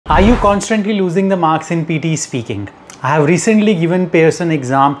Are you constantly losing the marks in PTE speaking? I have recently given Pearson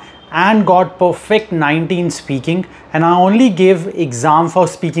exam and got perfect 90 in speaking, and I only gave exam for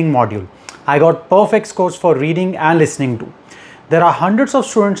speaking module. I got perfect scores for reading and listening too. There are hundreds of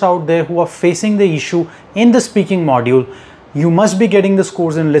students out there who are facing the issue in the speaking module. You must be getting the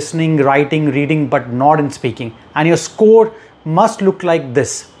scores in listening, writing, reading, but not in speaking, and your score must look like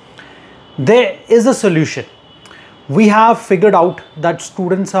this. There is a solution. We have figured out that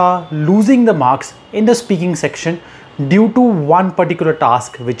students are losing the marks in the speaking section due to one particular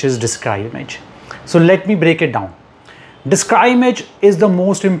task, which is describe image. So let me break it down. Describe image is the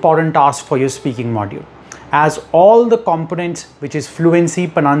most important task for your speaking module, as all the components, which is fluency,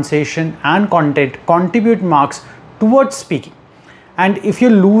 pronunciation and content, contribute marks towards speaking. And if you're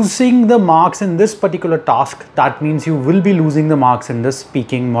losing the marks in this particular task, that means you will be losing the marks in the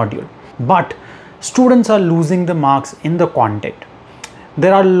speaking module. But students are losing the marks in the content.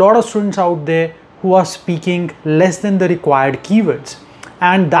 There are a lot of students out there who are speaking less than the required keywords,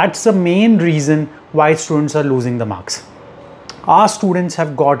 and that's the main reason why students are losing the marks. Our students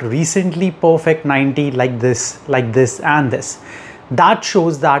have got recently perfect 90 like this and this. That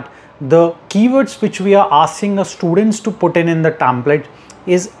shows that the keywords which we are asking the students to put in the template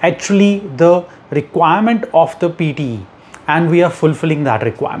is actually the requirement of the PTE, and we are fulfilling that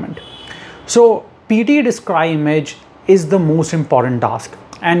requirement. So PTE describe image is the most important task,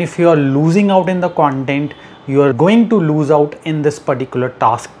 and if you are losing out in the content, you are going to lose out in this particular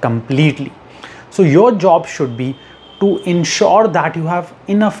task completely. So your job should be to ensure that you have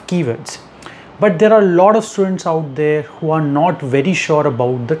enough keywords. But there are a lot of students out there who are not very sure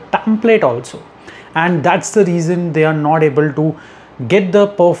about the template also, and that's the reason they are not able to get the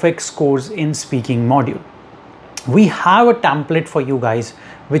perfect scores in speaking module. We have a template for you guys,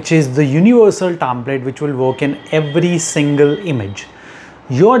 which is the universal template which will work in every single image.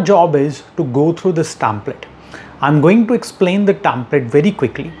 Your job is to go through this template. I'm going to explain the template very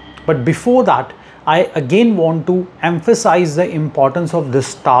quickly, but before that, I again want to emphasize the importance of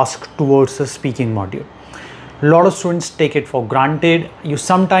this task towards the speaking module. A lot of students take it for granted. You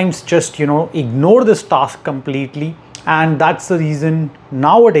sometimes just ignore this task completely, and that's the reason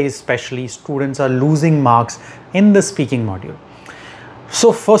nowadays especially students are losing marks in the speaking module.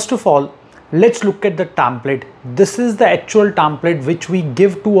 So first of all, let's look at the template. This is the actual template which we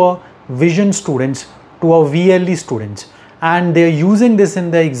give to our vision students, to our VLE students, and they're using this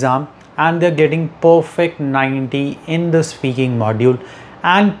in the exam and they're getting perfect 90 in the speaking module,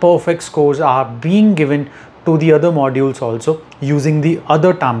 and perfect scores are being given to the other modules also using the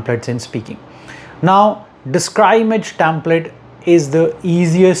other templates in speaking. Now, describe image template is the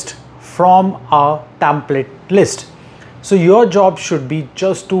easiest from our template list. So your job should be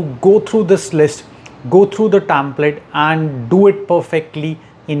just to go through this list, go through the template and do it perfectly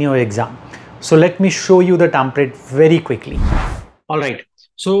in your exam. So let me show you the template very quickly. All right.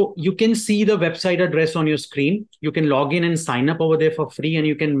 So you can see the website address on your screen. You can log in and sign up over there for free, and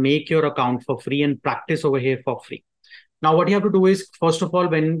you can make your account for free and practice over here for free. Now, what you have to do is, first of all,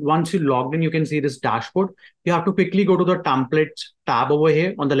 once you logged in, you can see this dashboard. You have to quickly go to the templates tab over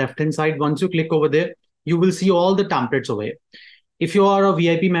here on the left-hand side. Once you click over there, you will see all the templates over here. If you are a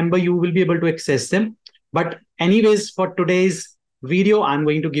VIP member, you will be able to access them. But anyways, for today's video, I'm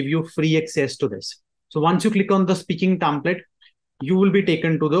going to give you free access to this. So once you click on the speaking template, you will be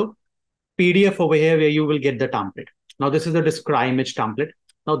taken to the PDF over here where you will get the template. Now, this is the describe image template.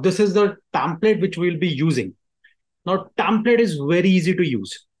 Now, this is the template which we'll be using. Now, template is very easy to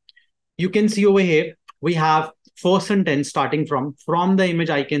use. You can see over here, we have first sentence starting from the image,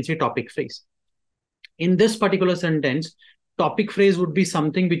 I can see topic phrase. In this particular sentence, topic phrase would be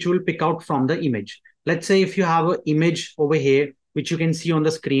something which you will pick out from the image. Let's say if you have an image over here, which you can see on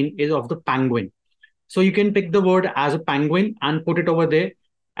the screen is of the penguin. So you can pick the word as a penguin and put it over there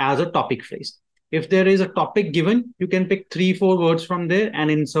as a topic phrase. If there is a topic given, you can pick 3-4 words from there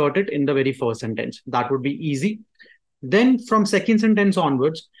and insert it in the very first sentence. That would be easy. Then from second sentence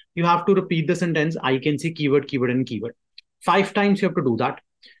onwards, you have to repeat the sentence, I can see keyword, keyword, and keyword. 5 times you have to do that.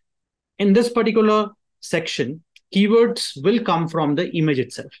 In this particular section, keywords will come from the image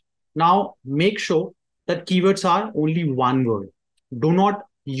itself. Now, make sure that keywords are only one word. Do not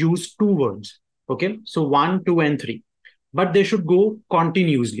use 2 words. Okay, so 1, 2, and 3, but they should go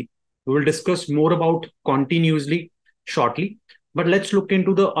continuously. We will discuss more about continuously shortly, but let's look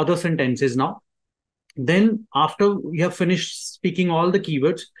into the other sentences now. Then after you have finished speaking all the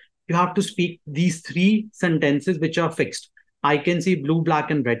keywords, you have to speak these 3 sentences which are fixed. I can see blue,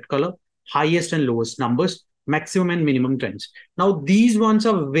 black, and red color, highest and lowest numbers, maximum and minimum trends. Now, these ones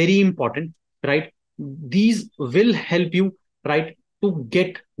are very important, right? These will help you, right, to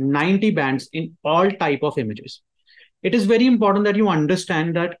get 90 bands in all type of images. It is very important that you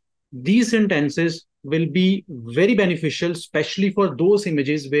understand that these sentences will be very beneficial, especially for those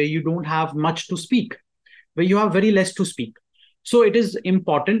images where you don't have much to speak, where you have very less to speak. So it is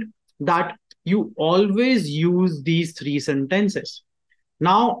important that you always use these three sentences.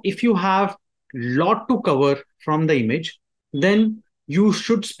 Now, if you have lot to cover from the image, then you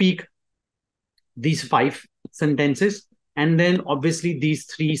should speak these five sentences and then obviously these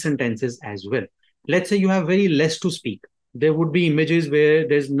three sentences as well. Let's say you have very less to speak. There would be images where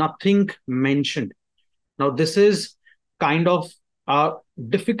there's nothing mentioned. Now, this is kind of a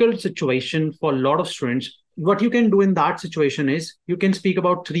difficult situation for a lot of students. What you can do in that situation is you can speak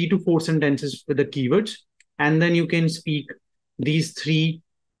about 3 to 4 sentences with the keywords, and then you can speak these three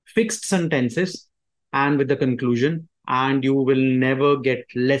fixed sentences and with the conclusion, and you will never get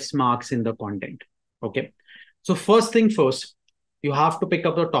less marks in the content. Okay. So first thing first, you have to pick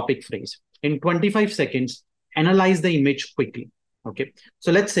up the topic phrase. In 25 seconds, analyze the image quickly. Okay.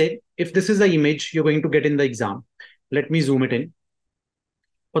 So let's say if this is the image you're going to get in the exam, let me zoom it in.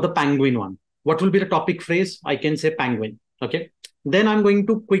 For the penguin one, what will be the topic phrase? I can say penguin. Okay. Then I'm going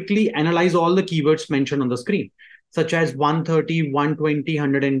to quickly analyze all the keywords mentioned on the screen, such as 130, 120,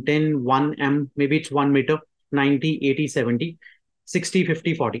 110, 1M, maybe it's 1 meter, 90, 80, 70, 60,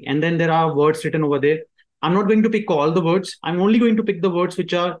 50, 40. And then there are words written over there. I'm not going to pick all the words. I'm only going to pick the words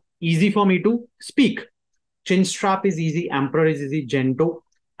which are easy for me to speak. Chin strap is easy. Emperor is easy. Gento.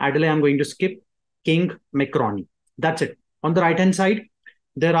 Adelaide, I'm going to skip. King, macaroni. That's it. On the right-hand side,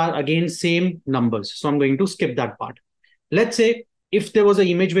 there are again same numbers. So I'm going to skip that part. Let's say if there was an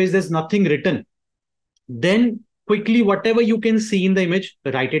image where there's nothing written, then quickly, whatever you can see in the image,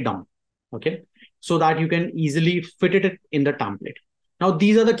 write it down. Okay. So that you can easily fit it in the template. Now,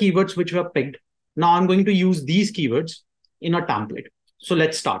 these are the keywords which were picked. Now I'm going to use these keywords in a template. So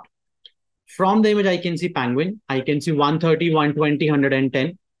let's start. From the image, I can see penguin. I can see 130, 120,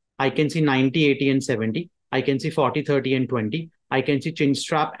 110. I can see 90, 80, and 70. I can see 40, 30, and 20. I can see chin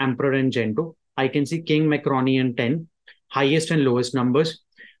strap, emperor, and gento. I can see king, macaroni, and 10. Highest and lowest numbers,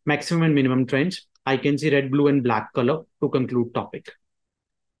 maximum and minimum trends. I can see red, blue, and black color to conclude topic.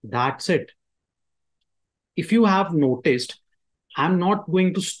 That's it. If you have noticed, I'm not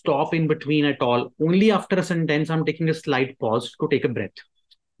going to stop in between at all. Only after a sentence, I'm taking a slight pause to take a breath.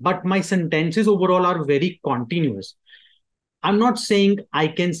 But my sentences overall are very continuous. I'm not saying I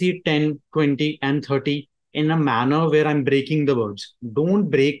can see 10, 20, and 30 in a manner where I'm breaking the words. Don't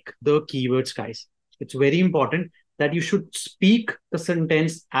break the keywords, guys. It's very important that you should speak the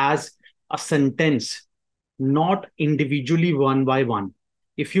sentence as a sentence, not individually one by one.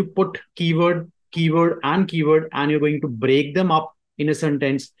 If you put keyword, and you're going to break them up in a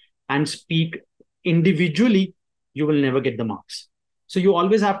sentence and speak individually, you will never get the marks. So you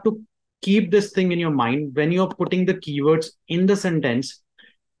always have to keep this thing in your mind. When you're putting the keywords in the sentence,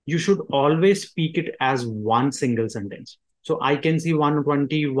 you should always speak it as one single sentence. So I can see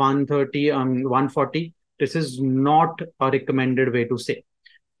 120, 130, 140. This is not a recommended way to say.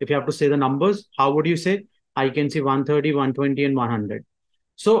 If you have to say the numbers, how would you say? I can see 130, 120, and 100.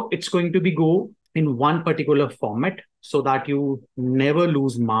 So it's going to be go in one particular format so that you never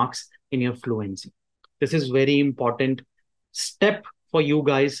lose marks in your fluency. This is very important step for you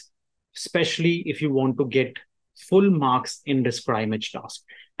guys, especially if you want to get full marks in this image task.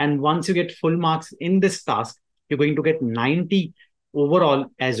 And once you get full marks in this task, you're going to get 90 overall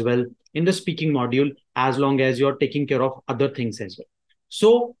as well in the speaking module, as long as you're taking care of other things as well.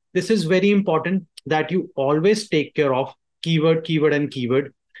 So this is very important that you always take care of keyword, and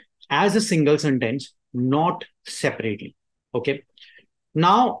keyword as a single sentence, not separately. Okay.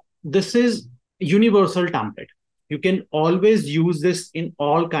 Now, this is universal template. You can always use this in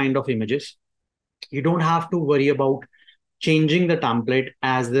all kind of images. You don't have to worry about changing the template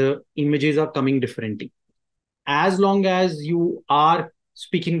as the images are coming differently. As long as you are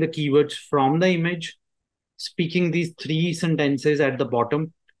speaking the keywords from the image, speaking these three sentences at the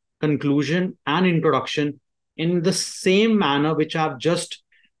bottom, conclusion and introduction in the same manner which I've just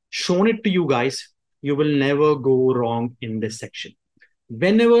shown it to you guys, you will never go wrong in this section.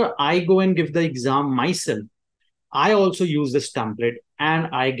 Whenever I go and give the exam myself, I also use this template and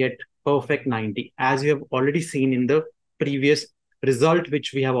I get perfect 90, as you have already seen in the previous result,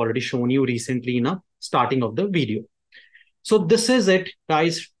 which we have already shown you recently in a starting of the video. So this is it,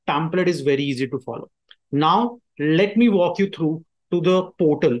 guys. Template is very easy to follow. Now, let me walk you through to the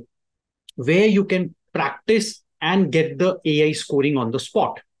portal where you can practice and get the AI scoring on the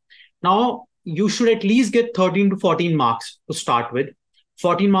spot. Now, you should at least get 13 to 14 marks to start with.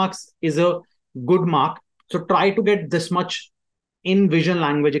 14 marks is a good mark. So try to get this much in Vision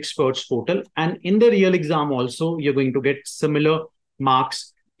Language Experts portal, and in the real exam also, you're going to get similar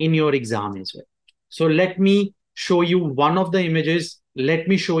marks in your exam as well. So let me show you one of the images. Let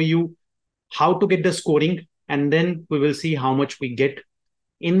me show you how to get the scoring, and then we will see how much we get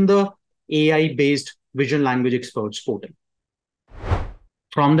in the AI-based Vision Language Experts portal.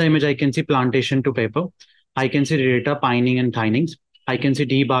 From the image, I can see plantation to paper. I can see data pining and tinings. I can see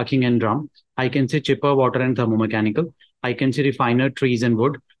tea barking and drum. I can see chipper, water, and thermomechanical. I can see refiner, trees, and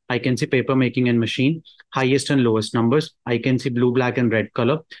wood. I can see paper making and machine, highest and lowest numbers. I can see blue, black, and red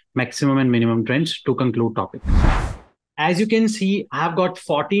color, maximum and minimum trends to conclude topic. As you can see, I've got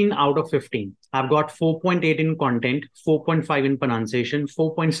 14 out of 15. I've got 4.8 in content, 4.5 in pronunciation,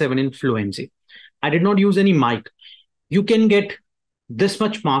 4.7 in fluency. I did not use any mic. You can get this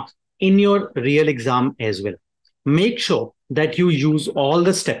much marks in your real exam as well. Make sure that you use all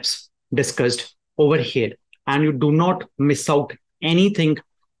the steps discussed over here and you do not miss out anything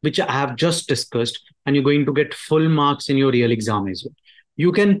which I have just discussed, and you're going to get full marks in your real exam as well.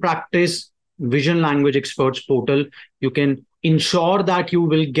 You can practice Vision Language Experts portal. You can ensure that you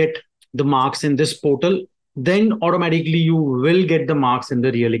will get the marks in this portal. Then automatically you will get the marks in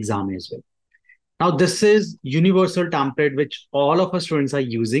the real exam as well. Now, this is universal template which all of our students are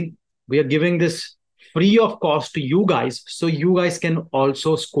using. We are giving this free of cost to you guys, so you guys can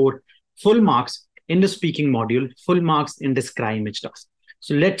also score full marks in the speaking module, full marks in the Describe Image task.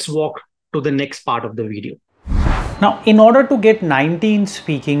 So let's walk to the next part of the video. Now, in order to get 90 in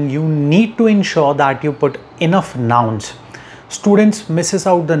speaking, you need to ensure that you put enough nouns. Students misses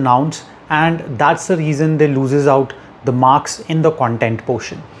out the nouns, and that's the reason they loses out the marks in the content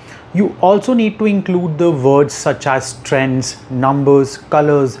portion. You also need to include the words such as trends, numbers,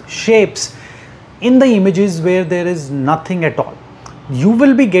 colors, shapes in the images where there is nothing at all. You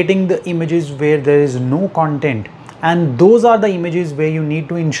will be getting the images where there is no content, and those are the images where you need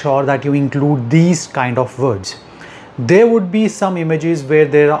to ensure that you include these kind of words. There would be some images where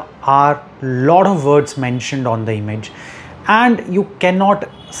there are a lot of words mentioned on the image, and you cannot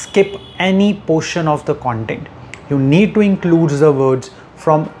skip any portion of the content. You need to include the words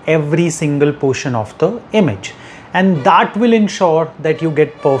from every single portion of the image, and that will ensure that you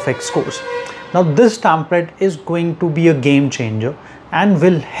get perfect scores. Now, this template is going to be a game changer and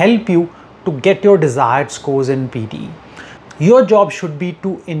will help you to get your desired scores in PTE. Your job should be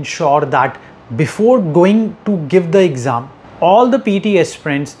to ensure that before going to give the exam, all the PTE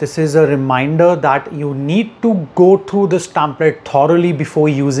aspirants, this is a reminder that you need to go through this template thoroughly before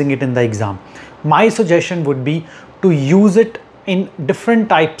using it in the exam. My suggestion would be to use it in different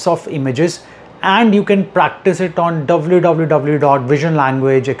types of images, and you can practice it on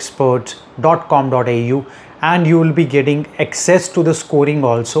www.visionlanguageexperts.com.au, and you will be getting access to the scoring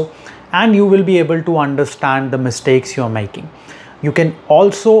also, and you will be able to understand the mistakes you're making. You can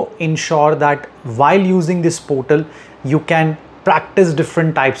also ensure that while using this portal, you can practice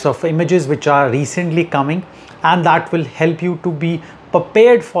different types of images which are recently coming, and that will help you to be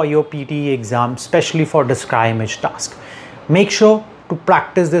prepared for your PTE exam, especially for Describe Image task. Make sure to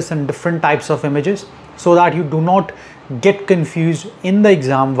practice this in different types of images so that you do not get confused in the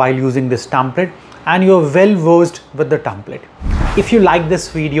exam while using this template, and you're well versed with the template. If you like this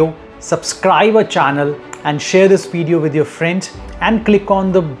video, subscribe our channel and share this video with your friends, and click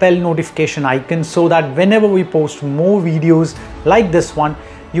on the bell notification icon so that whenever we post more videos like this one,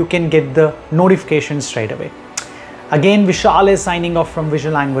 you can get the notification straight away. Again, Vishal is signing off from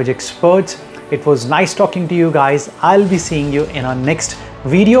Vision Language Experts. It was nice talking to you guys. I'll be seeing you in our next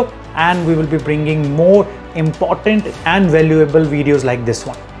video, and we will be bringing more important and valuable videos like this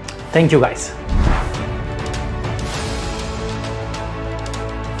one. Thank you guys.